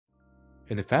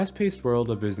In the fast-paced world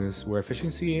of business where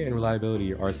efficiency and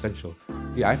reliability are essential,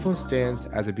 the iPhone stands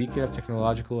as a beacon of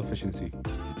technological efficiency,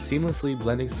 seamlessly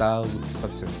blending style with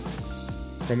substance.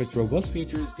 From its robust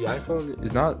features, the iPhone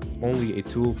is not only a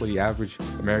tool for the average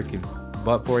American,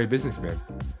 but for a businessman.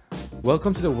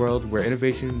 Welcome to the world where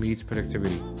innovation meets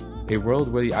productivity, a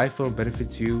world where the iPhone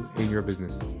benefits you in your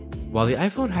business. While the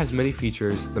iPhone has many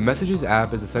features, the Messages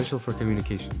app is essential for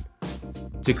communication.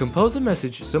 To compose a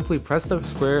message, simply press the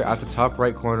square at the top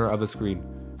right corner of the screen.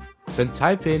 Then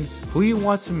type in who you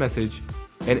want to message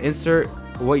and insert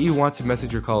what you want to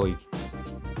message your colleague.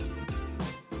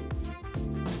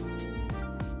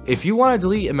 If you want to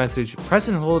delete a message, press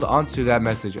and hold onto that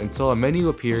message until a menu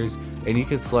appears and you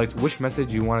can select which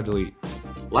message you want to delete.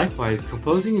 Likewise,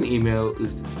 composing an email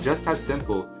is just as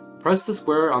simple. Press the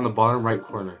square on the bottom right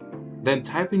corner. Then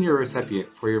type in your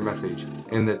recipient for your message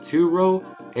in the to row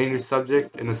and your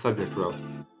subject in the subject row.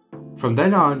 From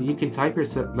then on, you can type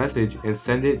your message and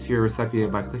send it to your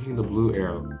recipient by clicking the blue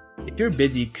arrow. If you're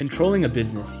busy controlling a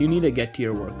business, you need to get to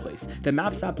your workplace. The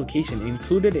Maps application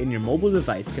included in your mobile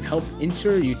device can help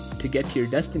ensure you to get to your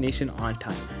destination on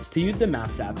time. To use the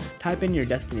Maps app, type in your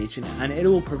destination and it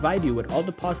will provide you with all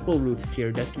the possible routes to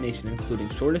your destination, including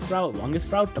shortest route,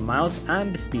 longest route, the miles,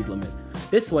 and the speed limit.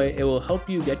 This way, it will help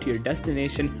you get to your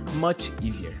destination much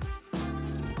easier.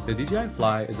 The DJI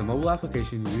Fly is a mobile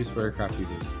application used for aircraft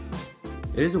users.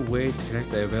 It is a way to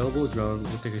connect the available drone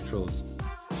with the controls.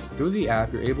 Through the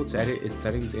app, you're able to edit its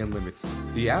settings and limits.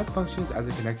 The app functions as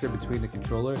a connector between the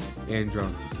controller and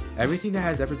drone. Everything that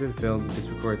has ever been filmed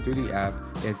is recorded through the app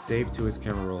and saved to its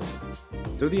camera roll.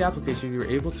 Through the application, you're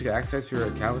able to access your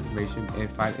account information and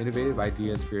find innovative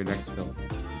ideas for your next film.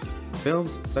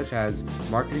 Films such as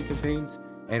marketing campaigns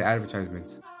and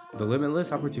advertisements. The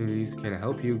limitless opportunities can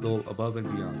help you go above and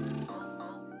beyond.